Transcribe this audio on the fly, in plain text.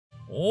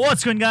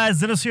What's going on,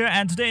 guys? Zennosh here,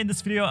 and today in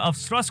this video of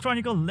Xross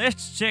Chronicle,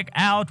 let's check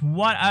out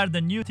what are the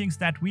new things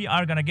that we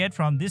are gonna get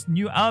from this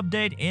new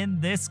update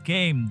in this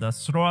game, the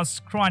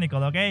Xross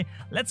Chronicle. Okay,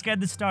 let's get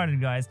this started,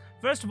 guys.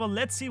 First of all,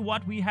 let's see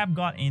what we have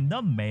got in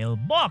the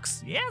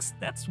mailbox. Yes,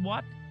 that's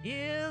what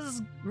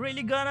is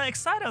really gonna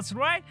excite us,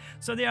 right?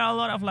 So there are a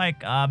lot of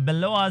like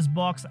below us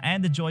box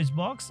and the Joyce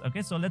box.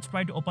 Okay, so let's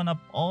try to open up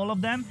all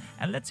of them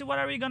and let's see what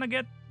are we gonna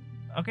get.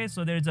 Okay,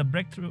 so there's a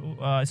breakthrough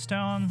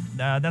stone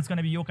that's going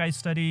to be yokai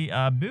study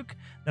book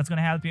that's going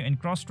to help you in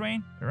cross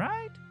train,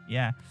 right?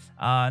 Yeah.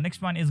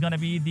 Next one is going to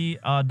be the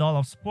doll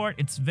of sport.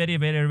 It's very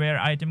rare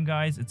item,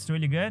 guys. It's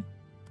really good.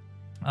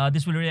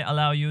 This will really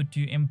allow you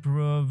to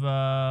improve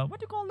what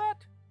do you call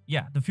that?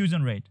 Yeah, the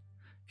fusion rate.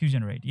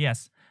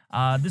 Yes.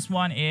 This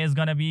one is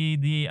going to be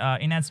the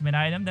enhancement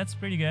item. That's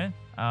pretty good.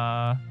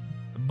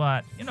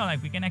 But you know,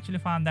 like we can actually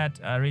find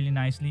that really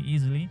nicely,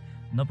 easily,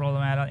 no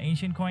problem at all.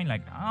 Ancient coin,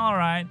 like, all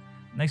right.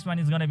 Next one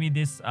is gonna be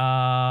this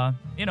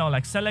you know,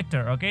 like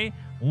selector. Okay,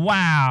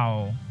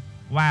 wow,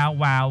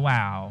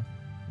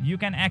 you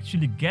can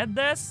actually get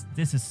this.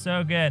 This is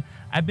so good.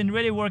 I've been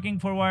really working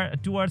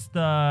towards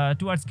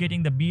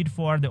getting the bead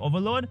for the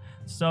overload.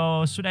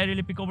 So should I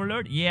really pick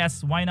overload?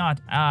 Yes, why not?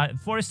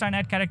 4-star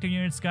net character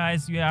units,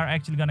 guys, you are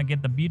actually gonna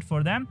get the bead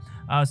for them.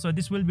 So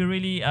this will be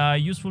really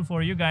useful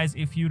for you guys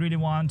if you really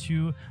want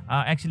to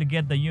actually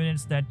get the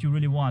units that you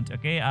really want.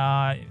 Okay,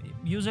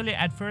 usually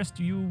at first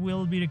you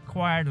will be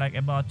required like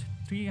about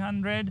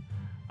 300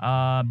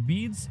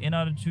 beads in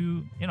order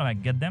to, you know,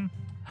 like get them.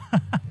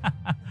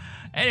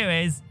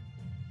 Anyways,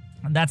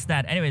 that's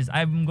that. Anyways,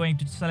 I'm going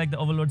to select the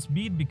overload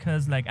speed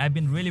because like I've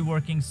been really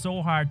working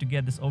so hard to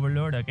get this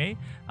overload. Okay,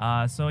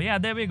 so yeah,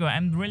 there we go.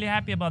 I'm really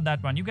happy about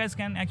that one. You guys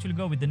can actually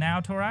go with the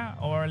Naotora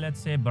or let's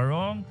say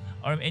Barong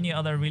or any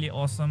other really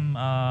awesome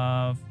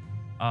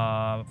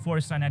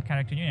 4-star net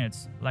character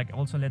units, like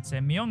also let's say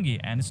Myongi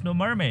and Snow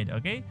Mermaid.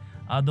 Okay,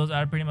 those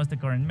are pretty much the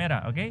current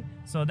meta. Okay,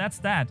 so that's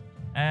that.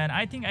 And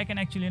I think I can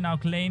actually now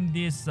claim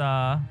this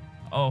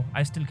oh,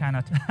 I still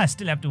cannot. I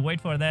still have to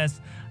wait for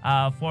this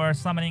for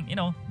summoning, you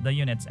know, the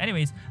units.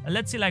 Anyways,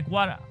 let's see like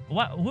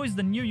who is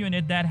the new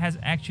unit that has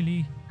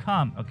actually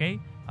come. Okay,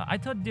 I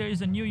thought there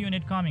is a new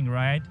unit coming,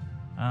 right?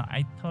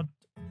 I thought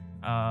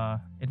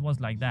it was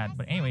like that,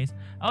 but anyways,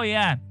 oh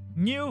yeah,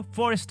 new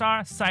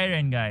 4-star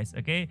Siren, guys.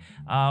 Okay,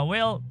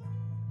 well,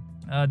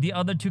 the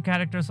other two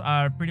characters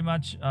are pretty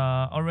much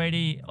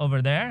already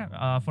over there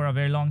for a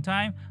very long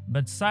time,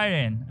 but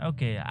Siren,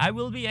 okay, I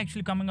will be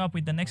actually coming up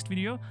with the next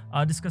video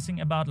discussing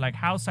about like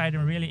how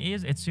Siren really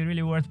is. It's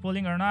really worth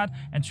pulling or not,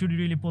 and should you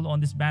really pull on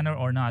this banner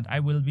or not.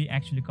 I will be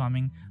actually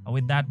coming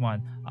with that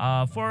one.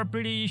 For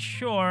pretty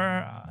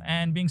sure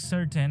and being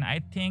certain, I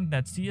think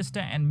that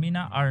Siesta and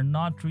Mina are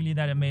not really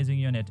that amazing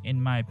unit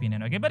in my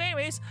opinion. Okay, but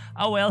anyways,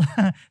 oh well,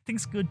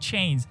 things could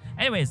change.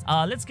 Anyways,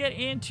 let's get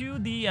into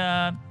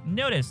the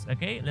notice.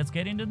 Okay, let's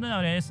get into the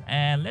notice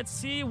and let's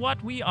see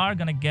what we are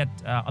gonna get.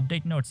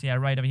 Update notes, yeah,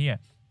 right over here.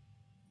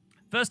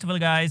 First of all,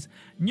 guys,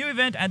 new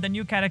event and the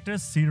new character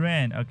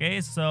Siren. Okay,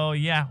 so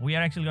yeah, we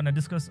are actually gonna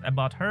discuss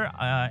about her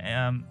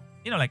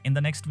you know, like in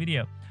the next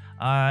video.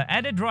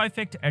 Added draw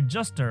effect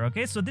adjuster.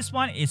 Okay, so this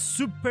one is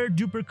super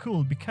duper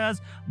cool because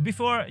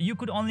before you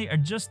could only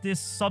adjust this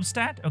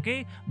substat.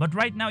 Okay, but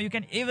right now you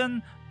can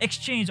even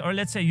exchange, or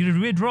let's say you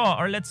withdraw,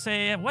 or let's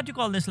say what you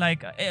call this,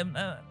 like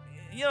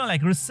you know,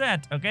 like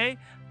reset. Okay,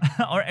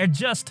 or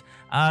adjust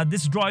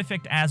this draw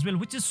effect as well,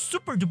 which is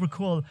super duper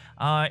cool.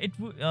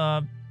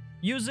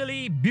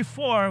 Usually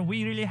before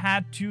we really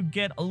had to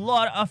get a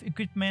lot of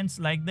equipments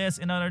like this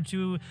in order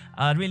to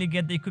really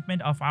get the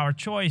equipment of our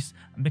choice,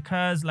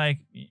 because like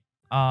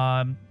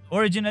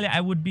originally I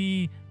would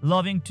be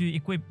loving to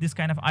equip this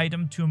kind of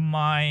item to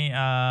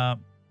my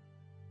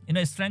you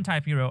know, strength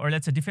type hero, or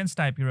let's say defense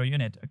type hero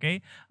unit.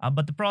 Okay,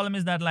 but the problem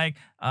is that like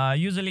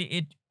usually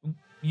it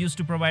used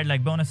to provide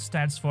like bonus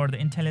stats for the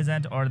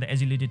intelligent or the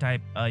agility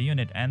type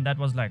unit, and that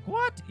was like,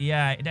 what?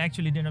 Yeah, it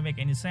actually didn't make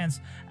any sense,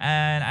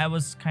 and I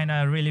was kind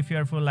of really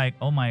fearful, like,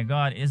 oh my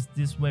god, is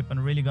this weapon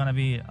really gonna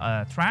be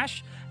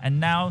trash? And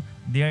now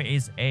there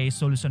is a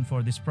solution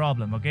for this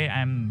problem. Okay,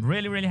 I'm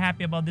really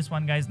happy about this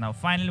one, guys. Now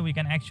finally we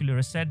can actually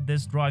reset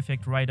this draw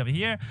effect right over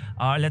here.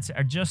 Let's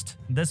adjust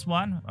this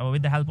one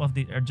with the help of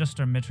the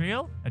adjuster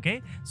material.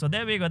 Okay, so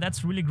there we go.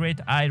 That's really great.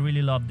 I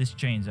really love this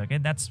change. Okay,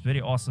 that's very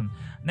awesome.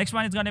 Next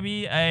one is gonna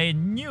be a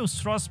new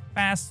Xross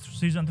Pass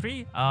Season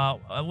 3.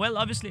 Well,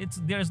 obviously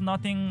there's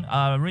nothing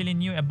really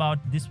new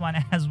about this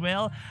one as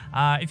well.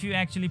 If you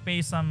actually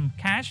pay some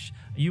cash,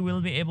 you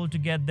will be able to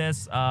get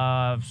this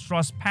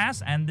Xross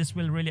Pass, and this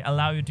will really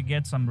allow you to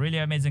get some really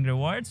amazing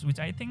rewards, which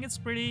I think it's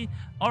pretty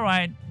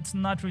alright. It's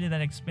not really that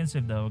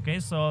expensive though.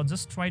 Okay, so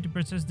just try to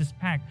purchase this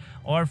pack,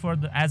 or for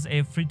the as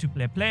a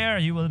free-to-play player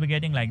you will be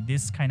getting like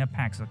this kind of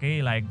packs.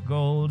 Okay, like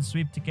gold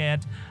sweep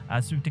ticket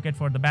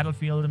for the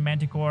battlefield,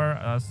 manticore,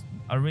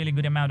 a really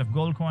good amount of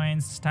gold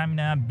coins,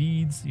 stamina,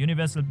 beads,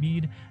 universal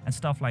bead, and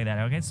stuff like that.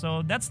 Okay,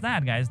 so that's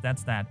that, guys.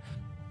 That's that.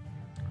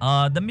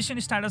 The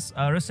mission status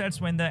resets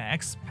when the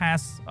X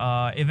Pass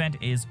event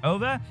is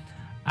over.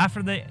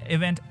 After the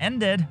event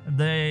ended,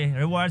 the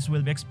rewards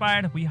will be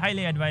expired. We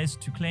highly advise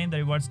to claim the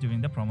rewards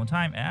during the promo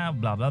time.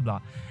 Blah blah blah.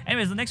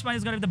 Anyways, the next one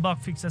is going to be the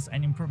bug fixes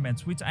and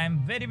improvements, which I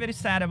am very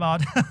sad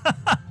about.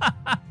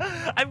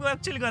 I'm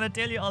actually going to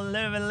tell you a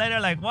little bit later,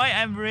 like why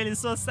I'm really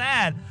so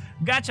sad.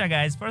 Gacha,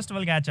 guys. First of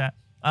all, gacha.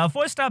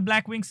 4-star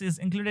Black Wings is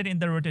included in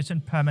the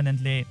rotation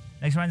permanently.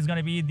 Next one is going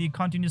to be the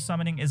continuous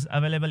summoning is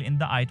available in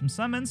the item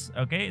summons.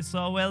 Okay,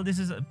 so well, this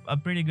is a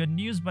pretty good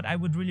news, but I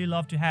would really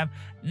love to have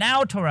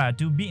Naotora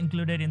to be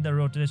included in the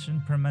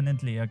rotation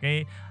permanently.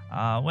 Okay,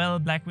 well,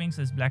 Black Wings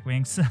is Black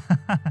Wings.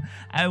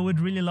 I would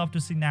really love to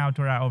see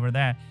Naotora over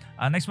there.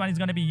 Next one is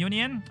going to be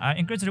Union.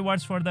 Increase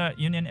rewards for the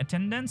Union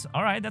attendance.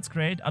 All right, that's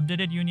great.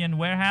 Updated Union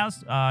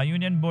warehouse.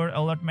 Union board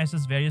alert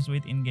messages varies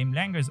with in-game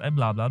language.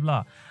 Blah blah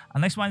blah.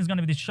 Next one is going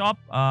to be the shop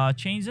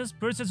changes.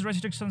 Purchase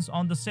restrictions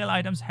on the sale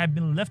items have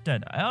been lifted.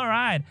 All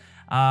right.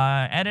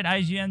 Added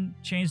IGN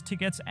change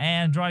tickets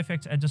and draw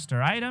effects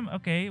adjuster item.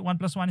 Okay,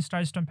 1+1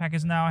 Star Storm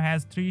package now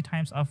has 3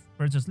 times of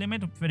purchase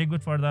limit. Very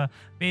good for the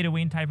pay to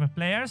win type of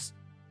players.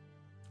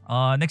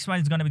 Next one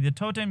is going to be the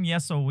totem.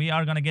 Yes, so we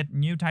are going to get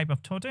new type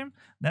of totem.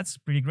 That's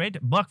pretty great.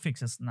 Bug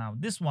fixes. Now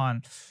this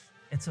one,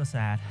 it's so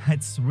sad.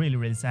 It's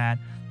really sad.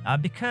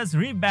 Because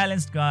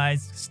rebalanced,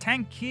 guys,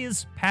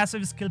 Stanky's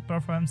passive skill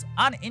performs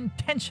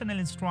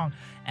unintentionally strong,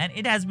 and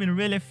it has been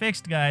really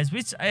fixed, guys,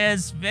 which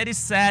is very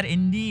sad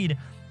indeed.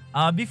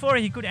 Before,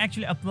 he could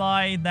actually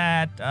apply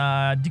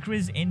that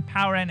decrease in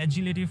power and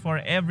agility for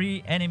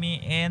every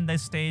enemy in the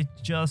stage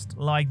just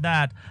like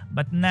that,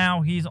 but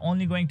now he's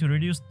only going to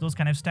reduce those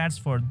kind of stats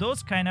for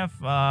those kind of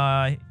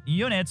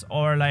units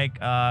or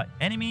like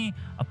enemy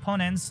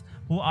opponents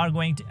who are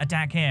going to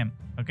attack him.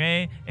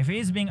 Okay, if he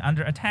is being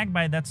under attack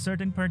by that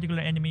certain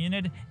particular enemy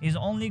unit, he's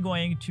only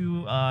going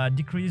to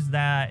decrease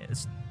that,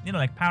 you know,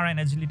 like power and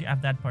agility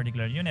of that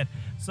particular unit.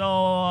 So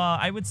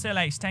I would say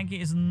like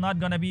Stanky is not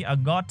gonna be a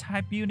god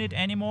type unit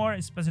anymore,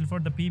 especially for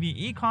the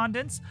PvE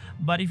contents.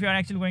 But if you are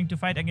actually going to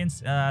fight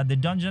against the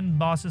dungeon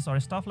bosses or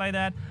stuff like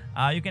that,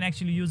 you can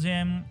actually use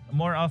him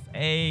more of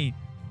a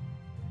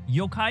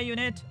yokai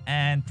unit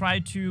and try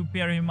to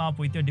pair him up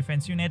with your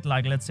defense unit,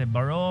 like let's say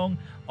Barong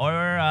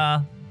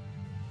or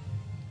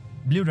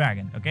Blue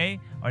Dragon, okay,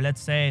 or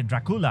let's say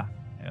Dracula,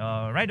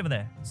 right over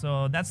there.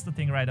 So that's the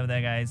thing right over there,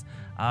 guys.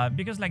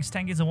 Because like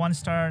Stanky is a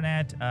 1-star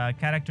net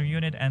character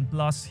unit, and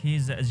plus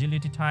he's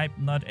agility type,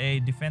 not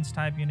a defense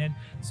type unit.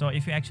 So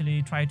if you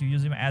actually try to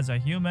use him as a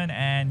human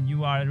and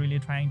you are really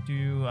trying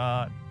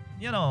to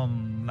you know,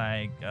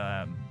 like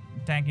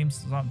tank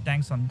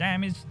some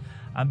damage,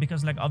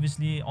 because like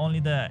obviously only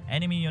the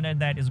enemy unit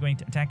that is going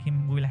to attack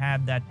him will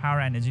have that power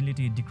and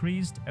agility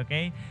decreased.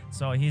 Okay,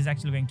 so he's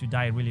actually going to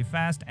die really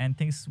fast, and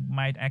things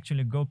might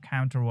actually go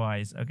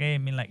counterwise. Okay, I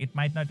mean, like it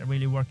might not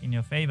really work in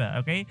your favor.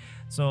 Okay,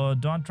 so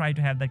don't try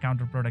to have the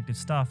counterproductive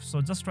stuff.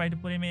 So just try to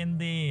put him in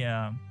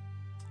the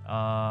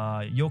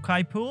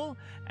yokai pool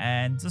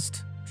and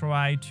just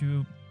try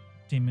to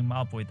team him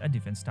up with a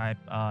defense type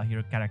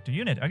hero character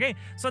unit. Okay,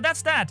 so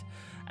that's that.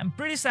 I'm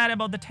pretty sad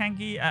about the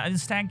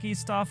Stanky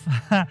stuff.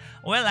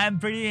 Well, I'm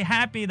pretty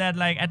happy that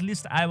like at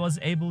least I was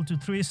able to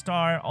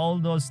 3-star all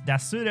those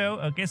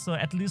Dasudo. Okay, so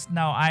at least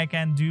now I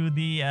can do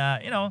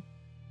the you know,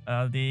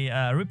 the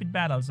repeat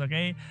battles.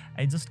 Okay,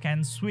 I just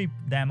can sweep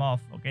them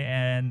off. Okay,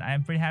 and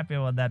I'm pretty happy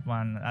about that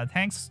one.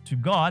 Thanks to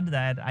God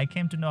that I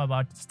came to know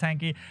about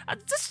Stanky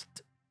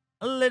just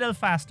a little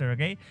faster.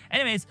 Okay,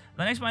 anyways,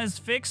 the next one is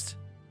fixed.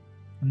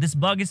 This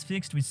bug is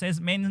fixed, which says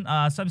main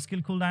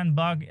sub-skill cooldown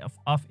bug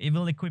of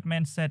evil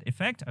equipment set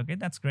effect. Okay,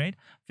 that's great.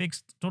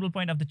 Fixed. Total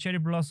point of the cherry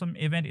blossom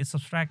event is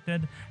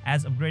subtracted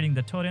as upgrading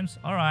the totems.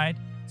 All right,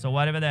 so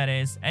whatever that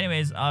is.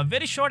 Anyways,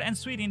 very short and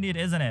sweet indeed,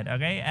 isn't it?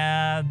 Okay,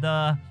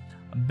 the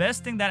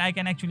best thing that I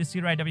can actually see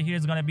right over here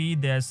is gonna be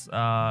this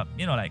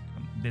you know, like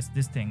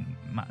this thing,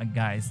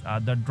 guys,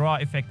 the draw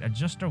effect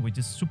adjuster, which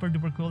is super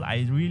duper cool.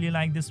 I really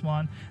like this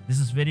one. This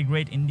is very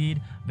great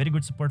indeed. Very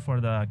good support for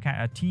the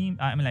team,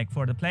 I mean like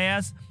for the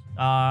players.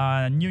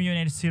 New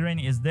unit Siren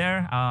is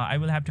there. I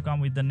will have to come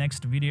with the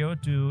next video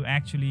to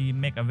actually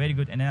make a very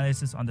good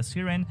analysis on the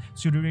Siren.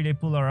 Should we really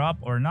pull her up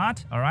or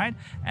not? All right,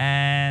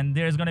 and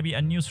there's going to be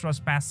a new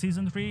Xross Pass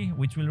Season 3,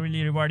 which will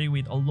really reward you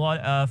with a lot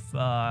of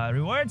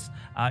rewards.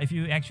 If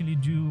you actually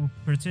do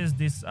purchase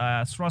this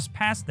Xross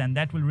Pass, then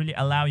that will really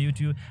allow you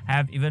to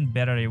have even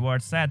better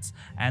reward sets.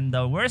 And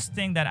the worst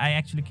thing that I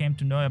actually came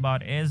to know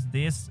about is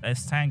this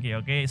Stanky.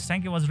 Okay,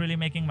 Stanky was really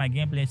making my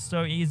gameplay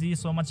so easy,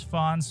 so much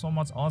fun, so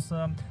much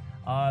awesome,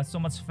 so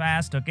much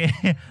fast. Okay,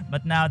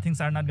 but now things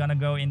are not gonna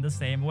go in the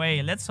same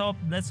way. Let's hope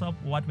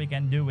what we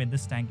can do with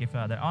this Stanky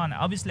further on.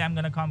 Obviously I'm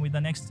gonna come with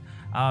the next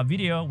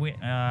video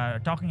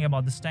talking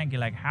about the Stanky,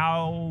 like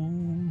how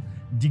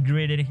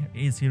degraded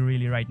is he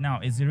really right now,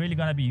 is he really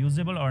gonna be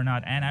usable or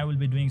not, and I will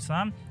be doing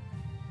some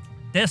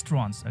test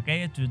runs,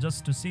 okay,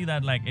 to see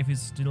that like if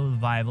it's still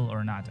viable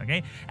or not.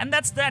 Okay, and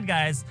that's that,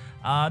 guys.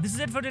 This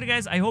is it for today,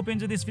 guys. I hope you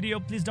enjoyed this video.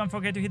 Please don't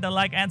forget to hit the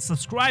like and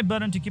subscribe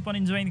button to keep on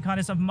enjoying the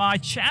content of my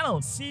channel.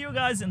 See you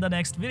guys in the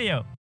next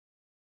video.